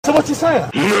So what you saying?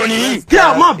 Let's Get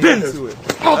out my dive business. into it.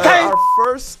 Okay. Our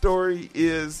first story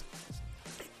is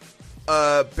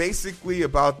basically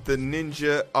about the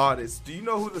ninja audits. Do you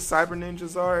know who the cyber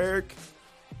ninjas are, Eric?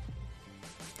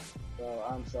 So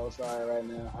I'm so sorry right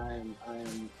now. I am.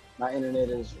 My internet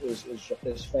is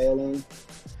failing.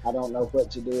 I don't know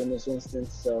what to do in this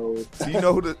instance. So Do you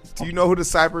know who the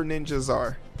cyber ninjas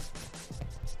are?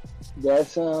 that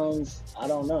sounds. I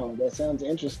don't know. That sounds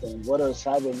interesting. What are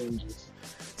cyber ninjas?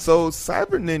 So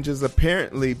cyber ninjas,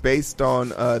 apparently based on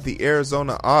the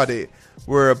Arizona audit,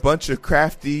 were a bunch of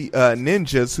crafty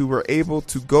ninjas who were able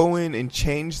to go in and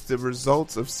change the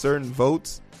results of certain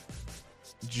votes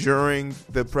during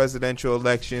the presidential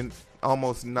election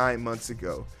almost 9 months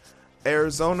ago.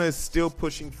 Arizona is still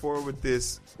pushing forward with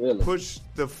this push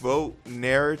the vote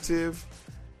narrative.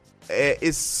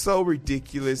 It's so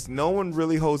ridiculous. No one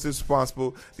really holds it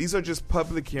responsible. These are just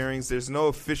public hearings. There's no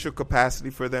official capacity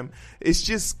for them. It's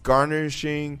just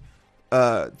garnishing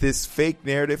this fake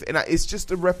narrative, and it's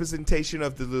just a representation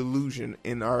of the delusion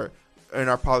in our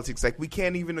politics. Like, we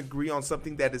can't even agree on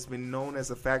something that has been known as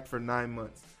a fact for 9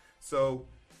 months. So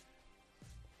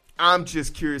I'm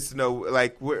just curious to know,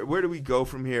 like, where do we go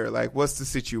from here? Like, what's the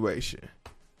situation?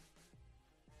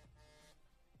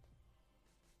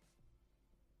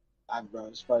 Bro,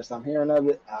 it's the first I'm hearing of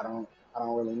it. I don't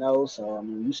really know. So I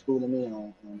mean, you schooling me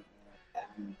on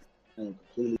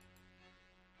completely.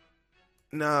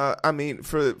 Nah, I mean,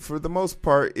 for the most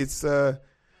part, it's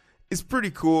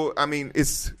pretty cool. I mean,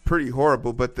 it's pretty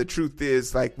horrible, but the truth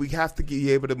is, like, we have to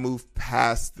be able to move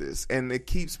past this, and it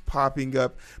keeps popping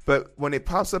up. But when it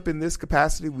pops up in this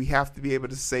capacity, we have to be able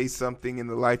to say something in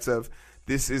the lights of,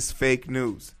 this is fake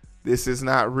news. This is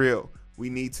not real. We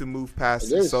need to move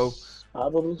past it. So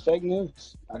probably fake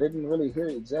news. I didn't really hear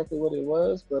exactly what it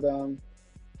was, but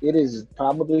it is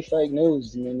probably fake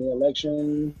news. I mean, the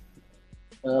election,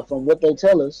 from what they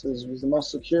tell us, was the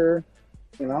most secure,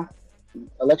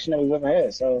 election that we've ever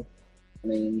had. So, I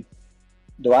mean,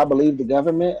 do I believe the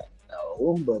government?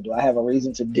 No. But do I have a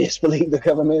reason to disbelieve the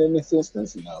government in this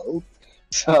instance? No.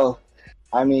 So,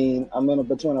 I mean, I'm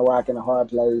between a rock and a hard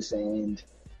place, and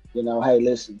hey,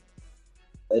 listen.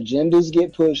 Agendas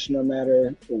get pushed no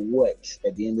matter what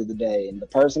at the end of the day. And the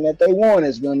person that they want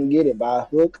is going to get it by a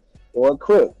hook or a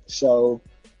crook. So,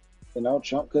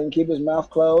 Trump couldn't keep his mouth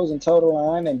closed and toe the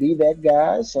line and be that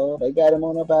guy. So they got him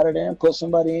on up out of there and put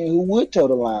somebody in who would toe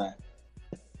the line.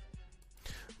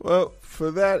 Well, for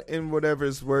that and whatever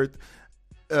it's worth,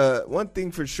 one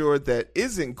thing for sure that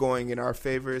isn't going in our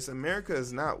favor is America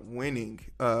is not winning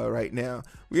right now.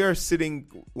 We are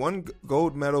sitting one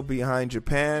gold medal behind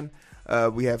Japan.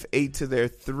 We have 8 to their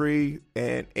 3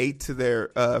 and 8 to their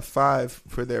 5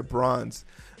 for their bronze.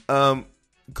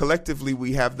 Collectively,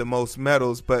 we have the most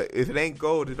medals, but if it ain't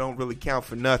gold, it don't really count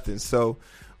for nothing. So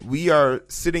we are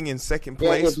sitting in second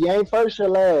place. Yeah, if you ain't first, you're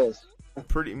last.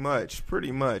 Pretty much.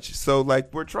 So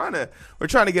like we're trying to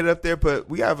get it up there, but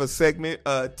we have a segment,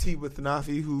 Tea with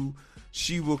Nafi, who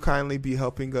she will kindly be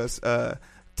helping us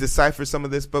decipher some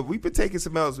of this, but we've been taking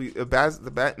some L's.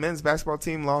 The men's basketball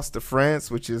team lost to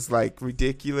France, which is like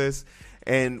ridiculous,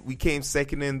 and we came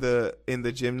second in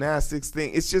the gymnastics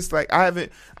thing. It's just like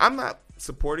I'm not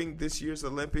supporting this year's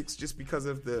Olympics just because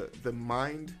of the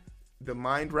mind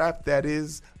wrap that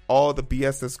is all the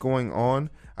BS that's going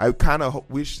on. I kind of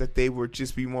wish that they would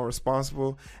just be more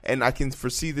responsible, and I can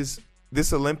foresee this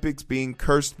Olympics being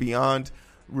cursed beyond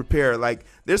repair. Like,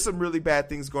 there's some really bad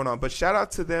things going on, but shout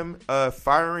out to them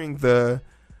firing the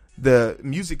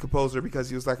music composer because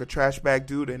he was like a trash bag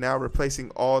dude, and now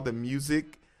replacing all the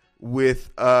music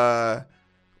with like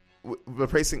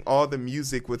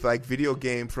video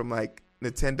game from like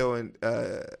Nintendo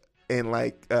and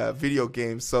like video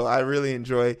games. So I really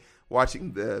enjoy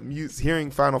watching the hearing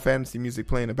Final Fantasy music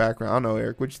play in the background. I don't know,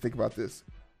 Eric, what you think about this?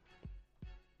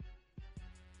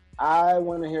 I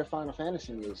want to hear Final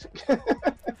Fantasy music.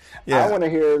 Yeah. I want to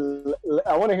hear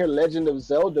Legend of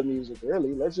Zelda music.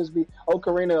 Really, let's just be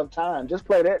Ocarina of Time. Just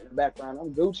play that in the background.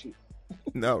 I'm Gucci.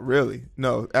 No, really,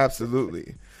 no,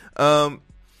 absolutely.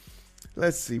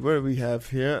 Let's see, what do we have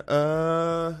here?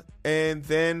 And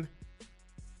then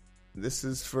that's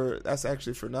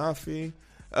actually for Nafi.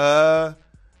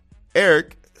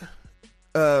 Eric,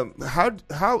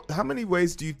 how many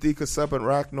ways do you think a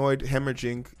subarachnoid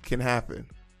hemorrhaging can happen?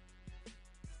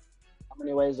 How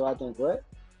many ways do I think what?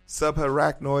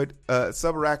 Subarachnoid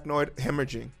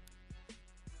hemorrhaging.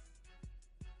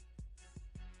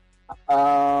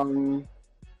 1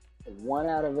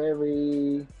 out of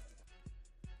every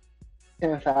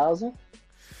 10,000.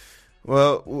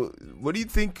 Well, what do you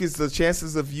think is the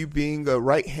chances of you being a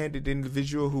right-handed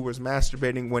individual who was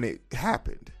masturbating when it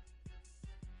happened?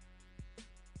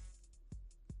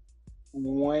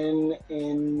 one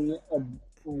in a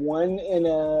one in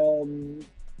a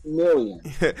million.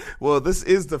 Well, this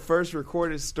is the first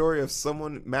recorded story of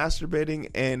someone masturbating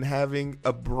and having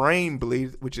a brain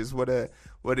bleed, which is what it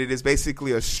is,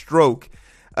 basically a stroke.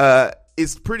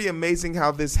 It's pretty amazing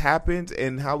how this happened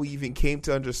and how we even came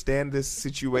to understand this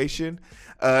situation.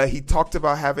 He talked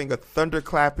about having a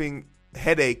thunderclapping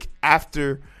headache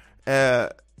after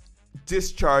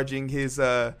discharging his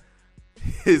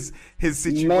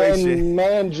situation.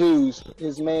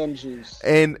 His man juice.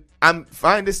 And I'm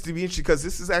find this to be interesting because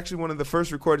this is actually one of the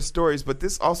first recorded stories, but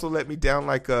this also let me down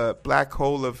like a black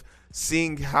hole of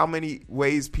seeing how many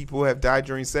ways people have died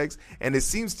during sex, and it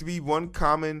seems to be one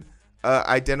common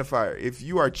identifier. If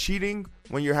you are cheating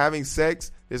when you're having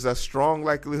sex, there's a strong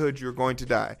likelihood you're going to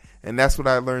die, and that's what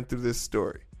I learned through this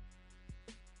story.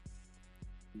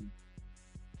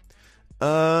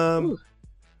 The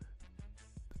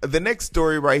next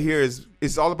story right here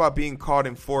is all about being caught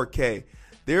in 4K.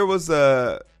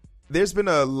 There's been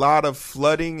a lot of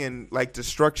flooding and like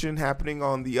destruction happening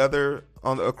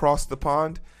across the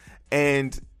pond,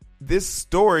 and this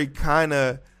story kind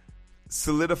of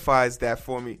solidifies that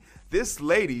for me. This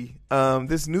lady,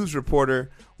 this news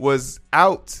reporter, was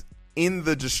out in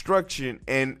the destruction,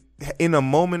 and in a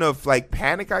moment of like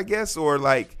panic, I guess, or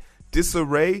like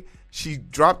disarray, she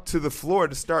dropped to the floor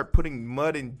to start putting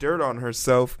mud and dirt on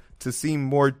herself to seem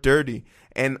more dirty.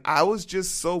 And I was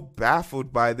just so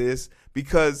baffled by this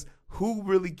because who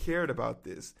really cared about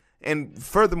this? And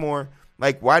furthermore,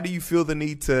 like, why do you feel the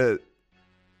need to,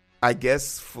 I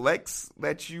guess, flex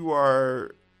that you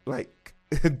are like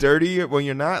dirty when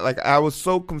you're not? Like, I was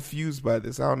so confused by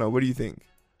this. I don't know. What do you think?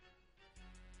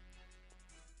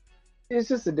 It's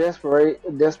just a desperate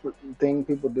thing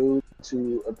people do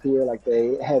to appear like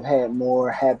they have had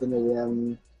more happen to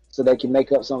them, so they can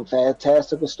make up some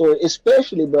fantastical story.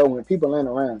 Especially, bro, when people ain't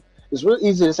around. It's real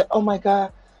easy to say, "Oh my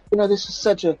God, this is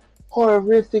such a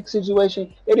horrific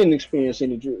situation." They didn't experience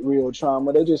any real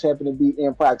trauma. They just happen to be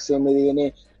in proximity, and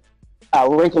then I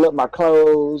wrinkle up my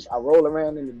clothes. I roll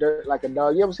around in the dirt like a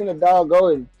dog. You ever seen a dog go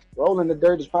and roll in the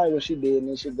dirt? Is probably what she did, and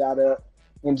then she got up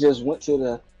and just went to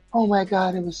the. Oh my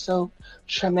God! It was so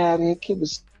traumatic. It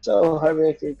was so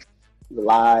horrific.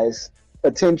 Lies,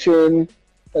 attention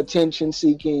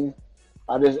seeking.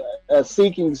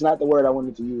 Seeking is not the word I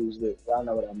wanted to use, but I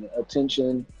know what I mean.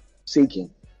 Attention seeking.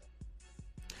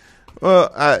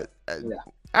 Well,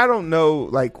 I don't know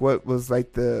like what was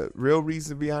like the real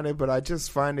reason behind it, but I just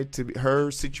find it to be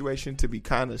her situation to be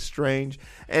kind of strange.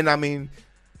 And I mean,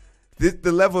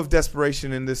 the level of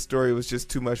desperation in this story was just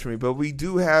too much for me. But we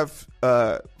do have,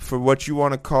 for what you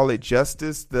want to call it,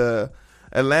 justice, the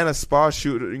Atlanta spa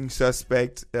shooting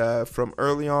suspect from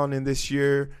early on in this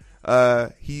year.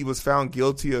 He was found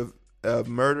guilty of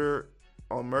murder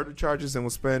charges and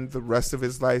will spend the rest of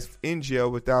his life in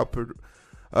jail without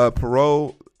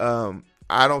parole.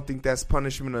 I don't think that's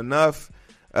punishment enough.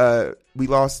 We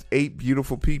lost 8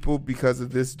 beautiful people because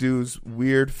of this dude's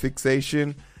weird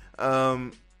fixation.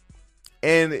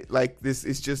 And like this,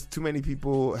 it's just too many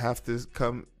people have to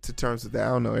come to terms with that. I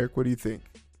don't know, Eric. What do you think?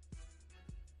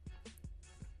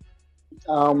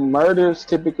 Murder is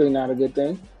typically not a good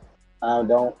thing. I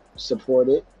don't support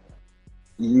it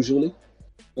usually,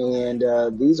 and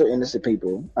these are innocent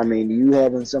people. I mean, you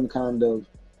having some kind of,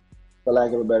 for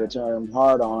lack of a better term,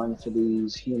 hard on for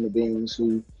these human beings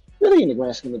who really, in the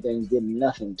grand scheme of things, did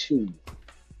nothing to you.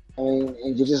 I mean,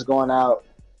 and you're just going out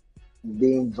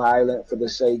being violent for the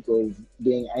sake of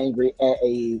being angry at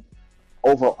a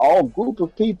overall group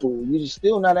of people. You're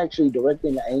still not actually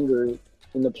directing the anger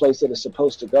in the place that it's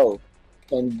supposed to go.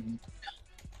 And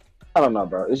I don't know,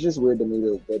 bro. It's just weird to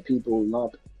me that people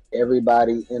lump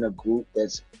everybody in a group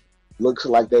that looks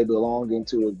like they belong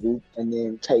into a group, and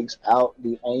then takes out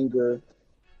the anger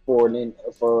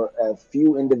for a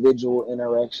few individual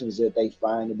interactions that they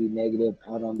find to be negative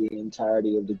out on the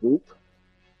entirety of the group.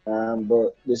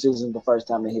 But this isn't the first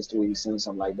time in history we've seen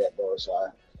something like that, bro.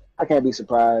 So I can't be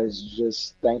surprised.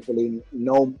 Just thankfully,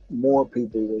 no more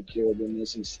people were killed in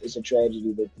this. It's a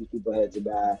tragedy that these people had to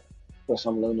die for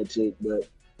some lunatic, but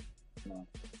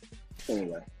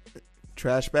anyway.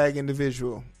 Trash bag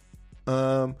individual.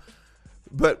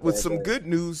 But with some good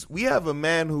news, we have a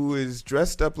man who is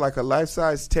dressed up like a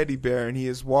life-size teddy bear, and he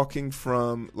is walking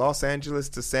from Los Angeles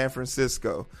to San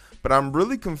Francisco. But I'm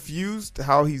really confused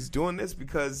how he's doing this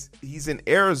because he's in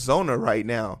Arizona right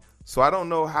now. So I don't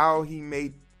know how he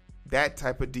made that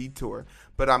type of detour.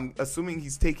 But I'm assuming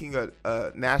he's taking a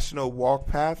national walk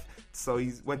path. So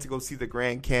he went to go see the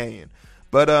Grand Canyon.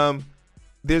 But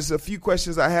there's a few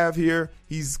questions I have here.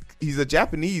 He's a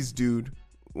Japanese dude,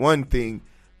 one thing.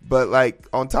 But like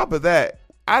on top of that,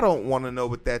 I don't want to know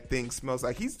what that thing smells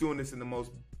like. He's doing this in the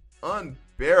most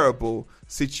unbearable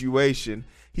situation.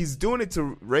 He's doing it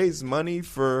to raise money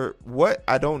for what?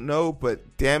 I don't know,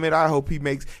 but damn it, I hope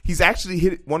he's actually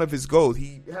hit one of his goals.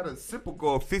 He had a simple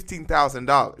goal of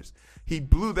 $15,000. He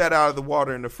blew that out of the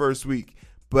water in the first week.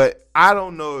 But I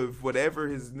don't know if whatever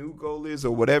his new goal is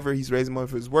or whatever he's raising money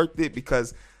for is worth it,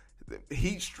 because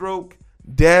heat stroke,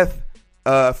 death,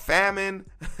 famine,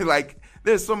 like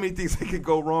there's so many things that could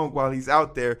go wrong while he's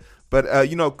out there. But,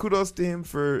 kudos to him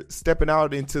for stepping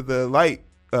out into the light,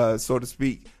 so to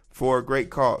speak, for a great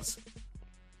cause.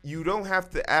 You don't have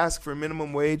to ask for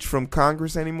minimum wage from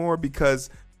Congress anymore, because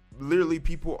literally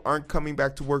people aren't coming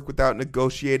back to work without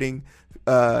negotiating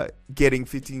getting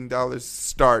 $15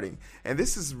 starting. And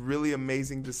this is really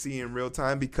amazing to see in real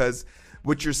time, because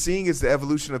what you're seeing is the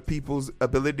evolution of people's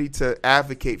ability to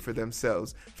advocate for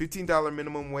themselves. $15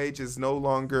 minimum wage is no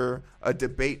longer a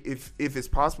debate. If it's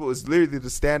possible, it's literally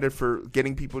the standard for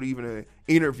getting people to even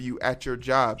interview at your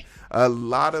job. A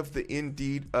lot of the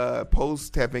Indeed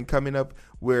posts have been coming up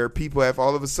where people have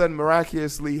all of a sudden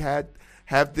miraculously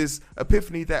have this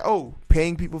epiphany that,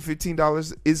 paying people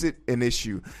 $15 isn't an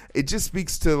issue. It just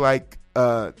speaks to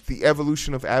the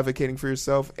evolution of advocating for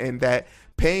yourself, and that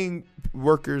paying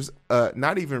workers,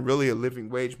 not even really a living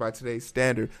wage by today's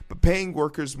standard, but paying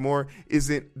workers more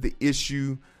isn't the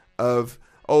issue of,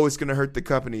 it's going to hurt the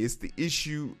company. It's the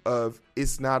issue of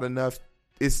it's not enough.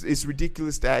 It's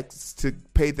ridiculous to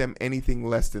pay them anything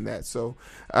less than that. So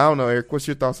I don't know, Eric, what's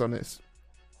your thoughts on this?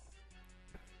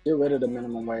 Get rid of the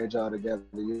minimum wage altogether.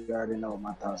 You already know what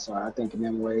my thoughts are. I think the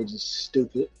minimum wage is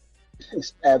stupid.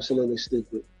 It's absolutely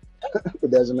stupid. It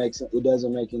doesn't make sense. It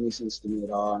doesn't make any sense to me at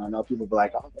all. And I know people be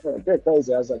like, they're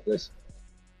crazy. I was like, this.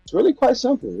 It's really quite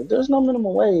simple. If there's no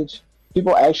minimum wage,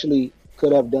 people actually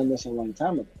could have done this a long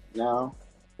time ago. Now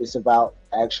it's about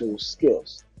actual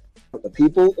skills. But the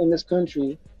people in this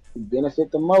country who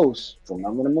benefit the most from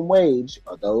no minimum wage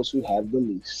are those who have the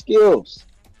least skills,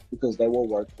 because they will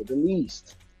work for the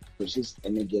least,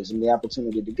 and it gives them the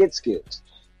opportunity to get skills.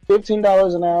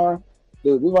 $15 an hour.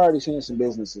 Dude, we've already seen some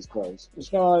businesses close. There's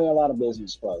going to be a lot of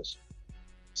businesses close.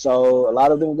 So a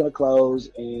lot of them are going to close,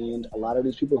 and a lot of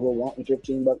these people who are wanting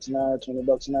 $15 an hour,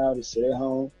 $20 an hour to sit at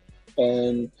home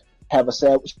and have a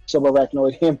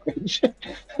subarachnoid hemorrhage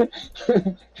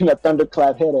and a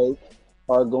thunderclap headache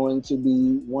are going to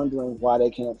be wondering why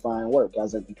they can't find work. I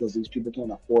was like, because these people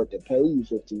can't afford to pay you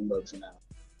 $15 an hour.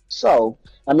 So,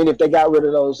 if they got rid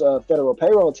of those federal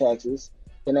payroll taxes,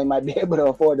 then they might be able to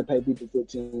afford to pay people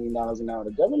 $15 an hour.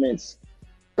 The government's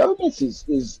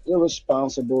is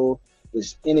irresponsible,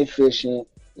 it's inefficient,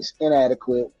 it's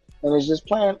inadequate, and it's just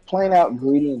plain out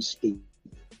greedy and stupid.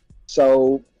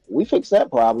 So we fix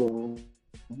that problem,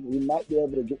 we might be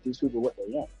able to get these people what they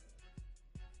want.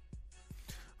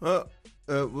 Well,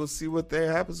 we'll see what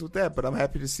happens with that, but I'm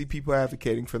happy to see people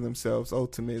advocating for themselves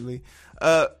ultimately.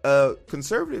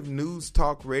 Conservative news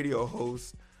talk radio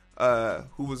host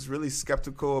who was really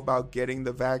skeptical about getting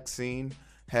the vaccine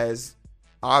has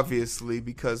obviously,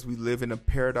 because we live in a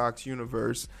paradox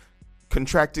universe,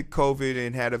 contracted COVID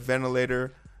and had a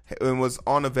ventilator and was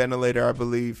on a ventilator, I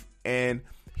believe, and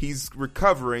he's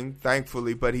recovering,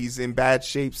 thankfully, but he's in bad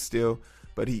shape still,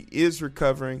 but he is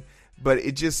recovering. But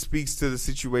it just speaks to the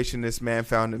situation this man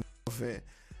found himself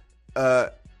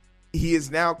in. He is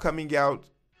now coming out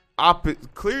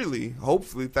clearly,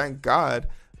 hopefully, thank God,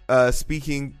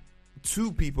 speaking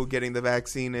to people getting the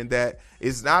vaccine, and that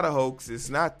it's not a hoax, it's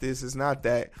not this, it's not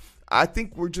that. I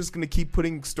think we're just going to keep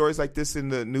putting stories like this in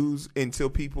the news until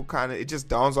people it just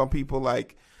dawns on people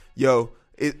like,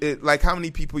 like how many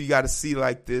people you got to see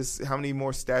like this, how many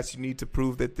more stats you need to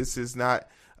prove that this is not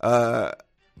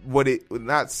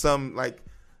not some like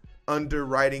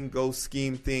underwriting ghost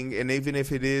scheme thing. And even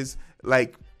if it is,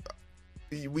 like,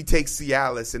 we take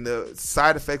Cialis, and the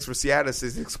side effects for Cialis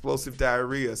is explosive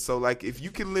diarrhea. So like, if you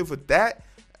can live with that,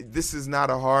 this is not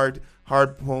a hard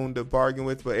bone to bargain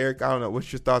with. But Eric, I don't know,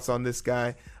 what's your thoughts on this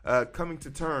guy coming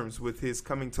to terms with his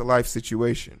coming to life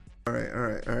situation? All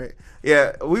right.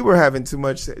 Yeah, we were having too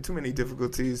many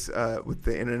difficulties with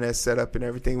the internet setup and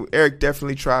everything. Eric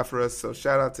definitely tried for us, so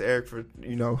shout out to Eric for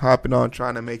hopping on,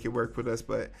 trying to make it work with us.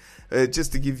 But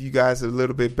just to give you guys a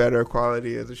little bit better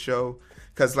quality of the show,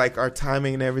 because like our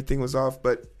timing and everything was off.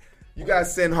 But you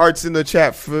guys send hearts in the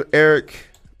chat for Eric.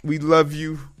 We love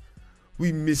you.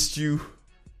 We missed you.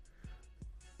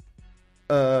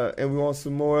 And we want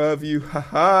some more of you.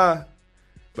 Haha.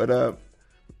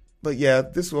 But yeah,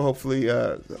 this will hopefully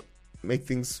make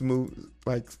things smooth,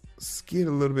 like get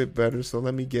a little bit better. So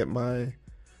let me get my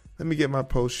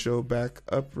post show back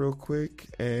up real quick,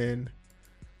 and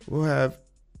we'll have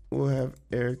we'll have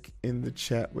Eric in the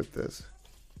chat with us.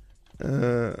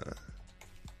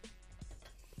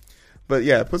 But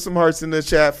yeah, put some hearts in the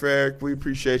chat for Eric. We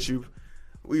appreciate you.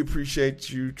 We appreciate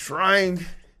you trying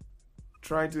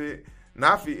to.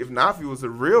 Nafi, if Nafi was a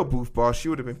real booth boss, she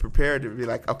would have been prepared to be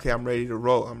like, okay, I'm ready to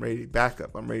roll. I'm ready to back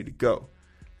up. I'm ready to go.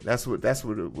 That's what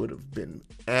it would have been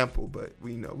ample, but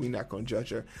we know we're not going to judge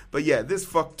her. But yeah, this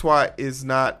fuck twat is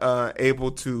not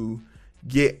able to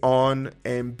get on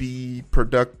and be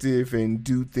productive and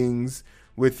do things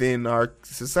within our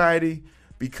society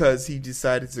because he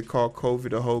decided to call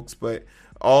COVID a hoax. But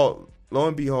lo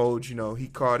and behold, he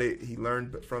caught it. He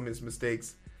learned from his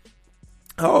mistakes.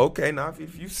 Oh, okay. Now,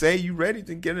 if you say you ready,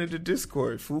 then get into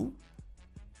Discord, fool.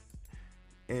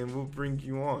 And we'll bring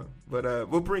you on. But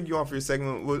we'll bring you on for your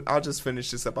segment. I'll just finish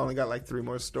this up. I only got like 3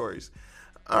 more stories.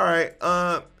 All right.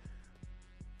 I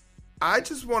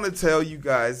just want to tell you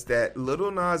guys that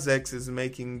Lil Nas X is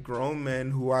making grown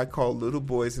men who I call little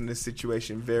boys in this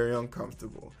situation very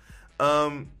uncomfortable.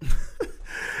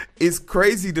 It's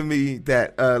crazy to me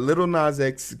that Lil Nas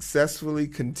X successfully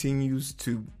continues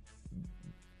to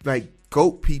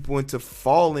goat people into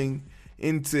falling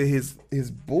into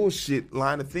his bullshit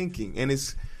line of thinking.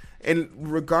 And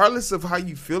regardless of how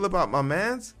you feel about my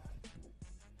mans,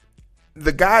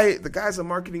 the guy's a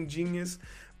marketing genius.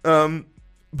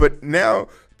 But now,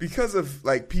 because of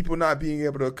people not being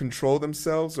able to control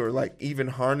themselves or even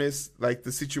harness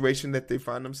the situation that they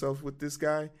find themselves with this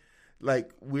guy,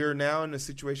 we're now in a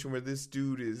situation where this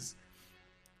dude is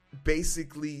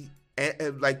basically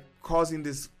causing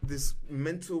this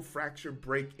mental fracture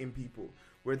break in people,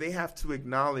 where they have to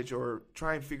acknowledge or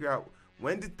try and figure out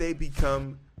when did they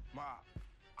become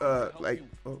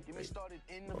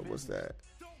what's that?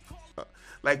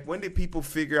 When did people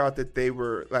figure out that they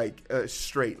were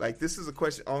straight? This is a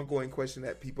ongoing question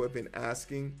that people have been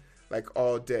asking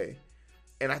all day.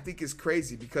 And I think it's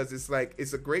crazy because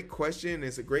it's a great question.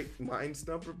 It's a great mind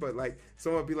stumper, but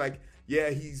someone would be like, yeah,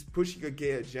 he's pushing a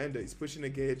gay agenda. He's pushing a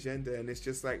gay agenda. And it's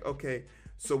just okay,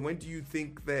 so when do you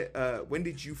think that, when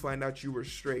did you find out you were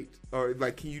straight? Or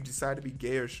can you decide to be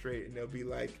gay or straight? And they'll be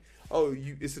like, oh,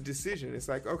 it's a decision. It's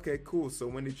okay, cool. So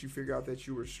when did you figure out that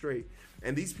you were straight?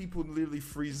 And these people literally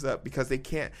freeze up because they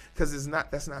can't, because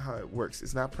that's not how it works.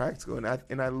 It's not practical.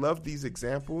 And I love these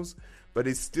examples, but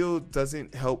it still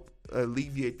doesn't help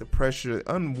alleviate the pressure,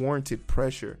 unwarranted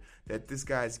pressure that this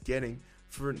guy's getting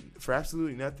for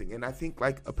absolutely nothing. And I think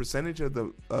a percentage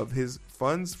of his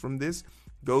funds from this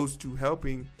goes to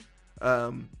helping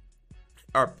our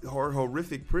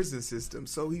horrific prison system.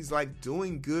 So he's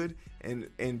doing good,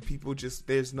 and people just,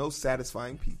 there's no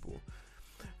satisfying people.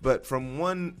 But from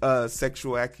one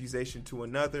sexual accusation to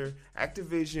another,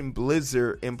 Activision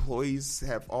Blizzard employees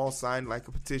have all signed a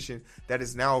petition that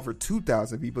is now over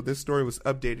 2,000 people. This story was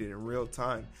updated in real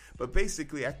time. But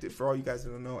basically, for all you guys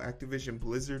that don't know, Activision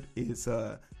Blizzard is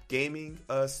a gaming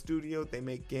studio. They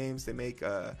make games, they make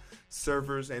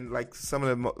servers, and some of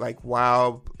them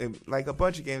WoW, and a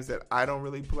bunch of games that I don't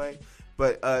really play.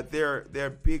 But they're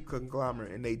a big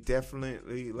conglomerate, and they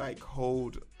definitely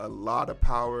hold a lot of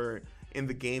power in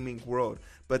the gaming world.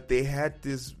 But they had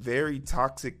this very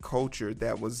toxic culture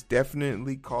that was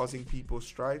definitely causing people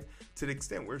strife, to the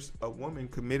extent where a woman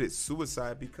committed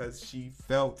suicide because she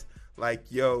felt I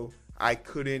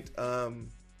couldn't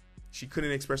she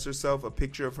couldn't express herself. A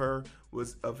picture of her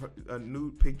was a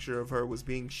nude picture of her was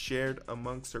being shared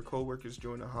amongst her coworkers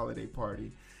during a holiday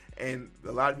party. And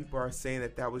a lot of people are saying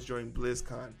that was during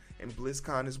BlizzCon. And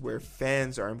BlizzCon is where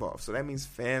fans are involved. So that means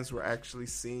fans were actually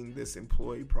seeing this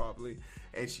employee probably.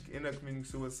 And she ended up committing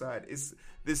suicide.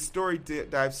 This story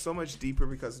dives so much deeper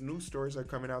because new stories are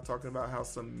coming out talking about how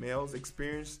some males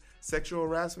experienced sexual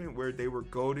harassment where they were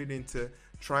goaded into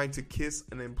trying to kiss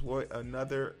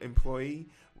another employee,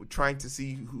 trying to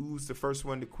see who's the first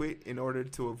one to quit in order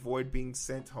to avoid being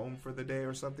sent home for the day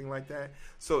or something like that.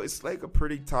 So it's a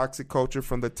pretty toxic culture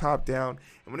from the top down.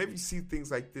 And whenever you see things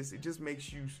like this, it just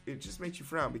makes you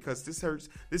frown, because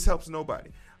this helps nobody.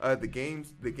 The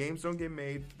games don't get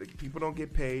made, the people don't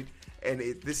get paid, and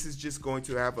this is just going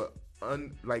to have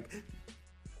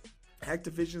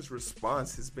Activision's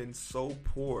response has been so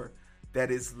poor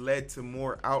that it's led to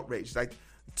more outrage.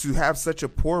 To have such a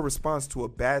poor response to a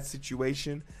bad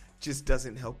situation just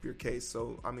doesn't help your case.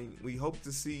 So, I mean, we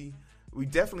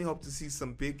definitely hope to see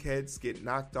some big heads get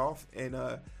knocked off, and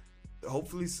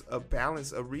hopefully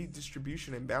a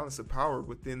redistribution and balance of power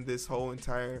within this whole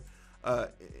entire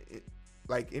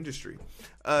industry.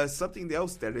 Something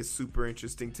else that is super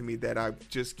interesting to me that I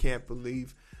just can't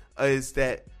believe is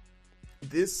that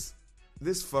this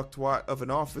fucktwat of an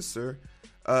officer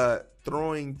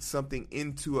throwing something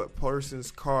into a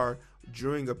person's car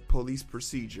during a police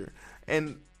procedure.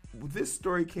 And this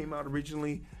story came out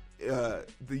originally.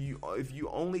 If you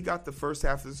only got the first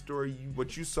half of the story,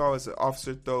 what you saw is an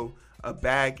officer throw a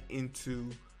bag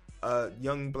into a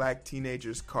young black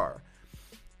teenager's car.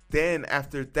 Then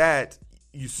after that,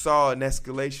 you saw an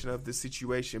escalation of the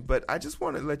situation. But I just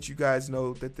want to let you guys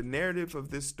know that the narrative of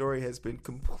this story has been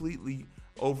completely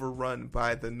overrun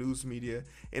by the news media,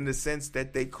 in the sense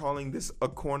that they calling this a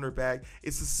corner bag.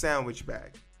 It's a sandwich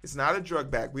bag. It's not a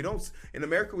drug bag. In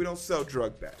America, we don't sell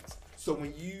drug bags. So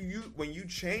when you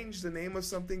change the name of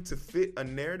something to fit a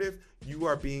narrative, you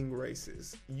are being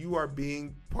racist. You are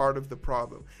being part of the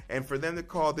problem. And for them to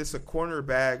call this a corner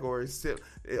bag or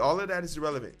all of that is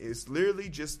irrelevant. It's literally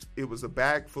just, it was a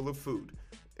bag full of food.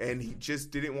 And he just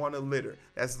didn't want to litter.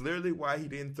 That's literally why he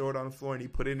didn't throw it on the floor and he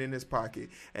put it in his pocket.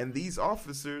 And these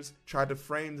officers tried to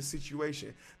frame the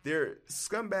situation. They're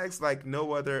scumbags like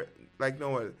no other.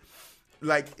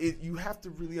 You have to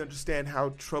really understand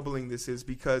how troubling this is,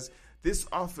 because this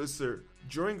officer,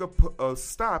 during a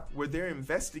stop where they're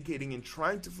investigating and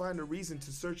trying to find a reason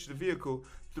to search the vehicle,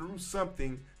 threw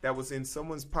something that was in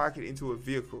someone's pocket into a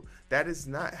vehicle. That is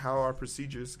not how our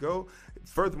procedures go.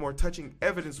 Furthermore, touching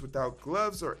evidence without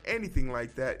gloves or anything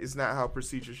like that is not how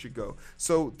procedures should go.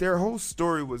 So their whole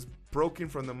story was broken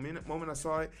from the moment I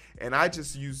saw it, and I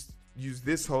just used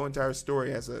this whole entire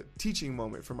story as a teaching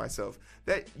moment for myself,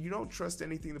 that you don't trust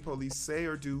anything the police say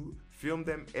or do. Film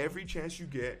them every chance you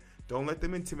get. Don't let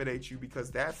them intimidate you,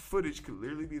 because that footage could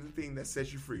literally be the thing that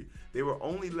sets you free. They were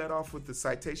only let off with the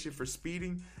citation for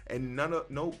speeding and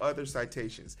no other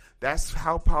citations. That's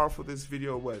how powerful this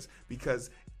video was, because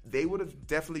they would have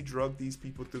definitely drugged these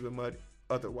people through the mud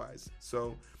otherwise.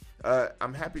 So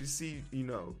I'm happy to see,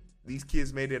 these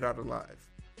kids made it out alive.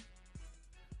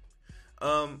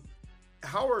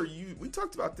 How are you? We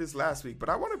talked about this last week, but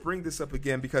I want to bring this up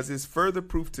again because it's further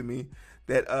proof to me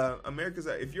that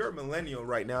if you're a millennial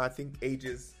right now, I think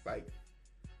ages like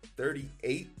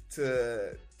 38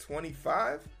 to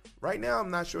 25. Right now,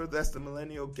 I'm not sure if that's the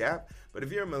millennial gap, but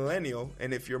if you're a millennial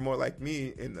and if you're more like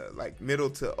me in the middle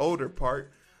to older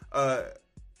part,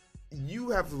 you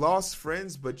have lost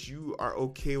friends, but you are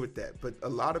okay with that. But a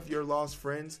lot of your lost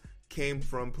friends came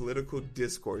from political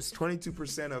discourse.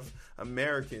 22% of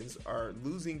Americans are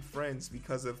losing friends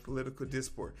because of political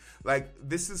discourse.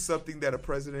 This is something that a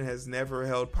president has never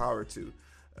held power to.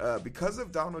 Because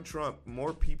of Donald Trump,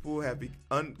 more people have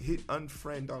hit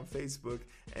unfriend on Facebook,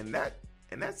 and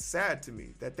that's sad to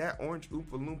me, that orange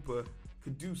Oompa Loompa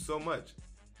could do so much.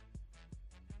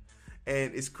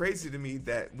 And it's crazy to me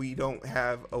that we don't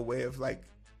have a way of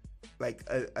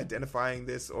identifying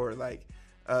this or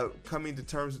coming to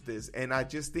terms with this. And I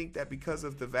just think that because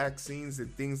of the vaccines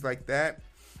and things like that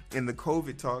and the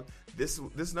COVID talk,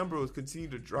 this number will continue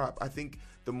to drop. I think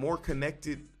the more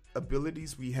connected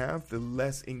abilities we have, the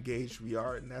less engaged we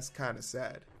are, and that's kind of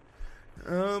sad.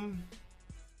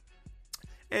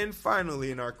 And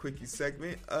finally, in our quickie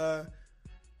segment,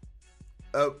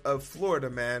 a Florida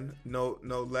man, no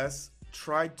less,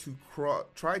 tried to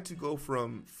go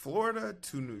from Florida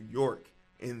to New York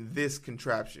in this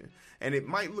contraption. And it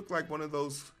might look like one of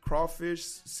those crawfish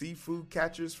seafood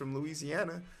catchers from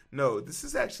Louisiana. No, this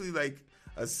is actually like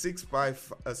a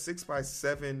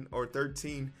 6x7 or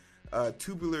 13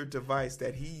 tubular device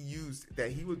that he used,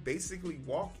 that he would basically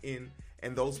walk in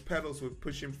and those pedals would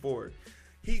push him forward.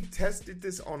 He tested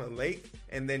this on a lake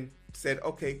and then said,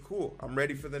 okay, cool, I'm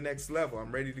ready for the next level.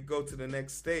 I'm ready to go to the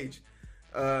next stage.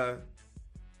 And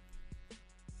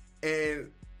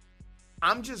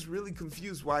I'm just really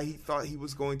confused why he thought he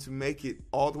was going to make it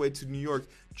all the way to New York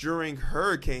during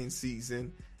hurricane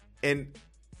season and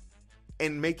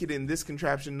make it in this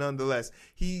contraption nonetheless.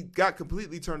 He got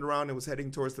completely turned around and was heading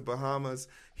towards the Bahamas.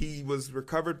 He was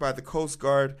recovered by the Coast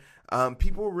Guard.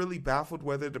 People were really baffled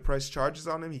whether to press charges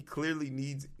on him. He clearly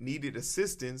needed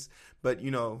assistance, but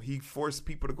he forced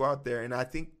people to go out there. And I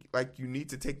think you need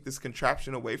to take this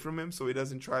contraption away from him so he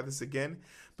doesn't try this again.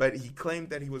 But he claimed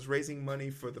that he was raising money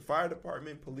for the fire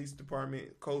department, police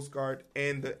department, Coast Guard,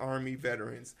 and the Army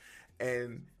veterans.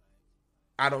 And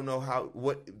I don't know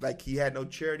he had no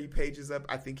charity pages up.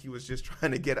 I think he was just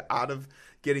trying to get out of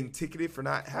getting ticketed for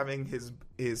not having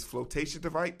his flotation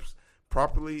device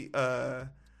properly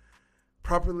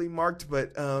marked.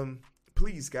 But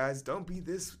please, guys, don't be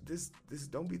this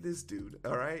don't be this dude,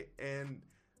 all right? And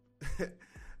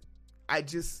I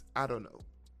don't know.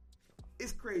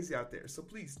 It's crazy out there. So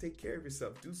please take care of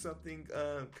yourself. Do something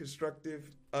constructive.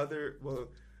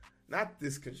 Not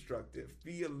this constructive.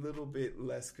 Be a little bit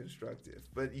less constructive.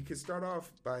 But you can start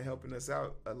off by helping us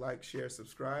out. A like, share,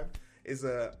 subscribe is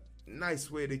a nice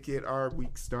way to get our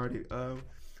week started.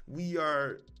 We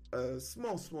are a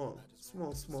small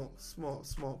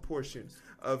portion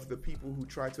of the people who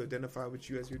try to identify with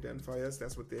you as you identify us.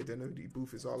 That's what the Identity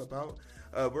Booth is all about.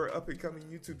 We're up and coming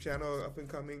YouTube channel, up and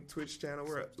coming Twitch channel.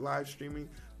 We're live streaming.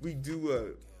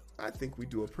 I think we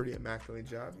do a pretty immaculate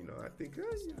job. I think,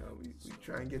 we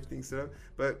try and get things set up.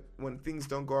 But when things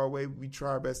don't go our way, we try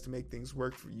our best to make things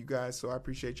work for you guys. So I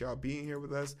appreciate y'all being here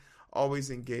with us, always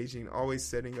engaging, always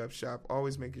setting up shop,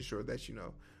 always making sure that,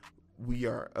 we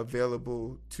are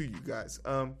available to you guys.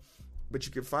 But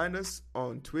you can find us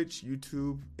on Twitch,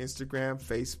 YouTube, Instagram,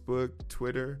 Facebook,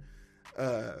 Twitter.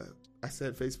 I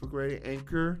said Facebook already.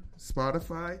 Anchor,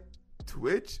 Spotify,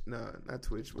 Twitch. No, not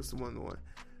Twitch. What's the one?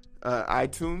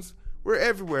 iTunes. We're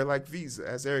everywhere like Visa,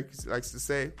 as Eric likes to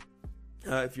say.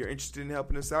 If you're interested in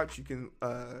helping us out, you can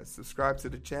subscribe to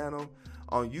the channel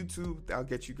on YouTube. That'll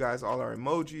get you guys all our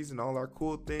emojis and all our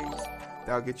cool things.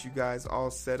 That'll get you guys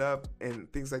all set up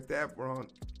and things like that. We're on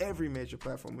every major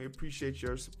platform. We appreciate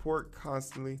your support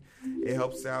constantly. It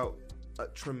helps out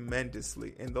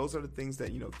tremendously, and those are the things that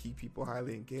keep people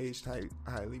highly engaged,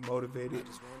 highly motivated,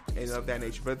 and of that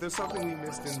nature. But if there's something we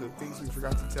missed in the things we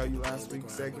forgot to tell you last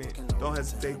week's segment, don't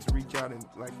hesitate to reach out and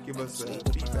give us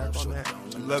feedback on that.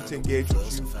 We'd love to engage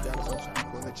with you. We've got a bunch of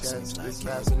people in the chat this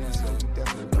past week, so we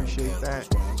definitely appreciate that.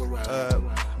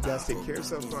 You guys take care of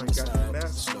yourself. You got the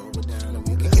mask.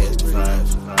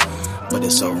 But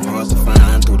it's so hard to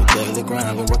find through the daily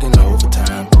grind. We're working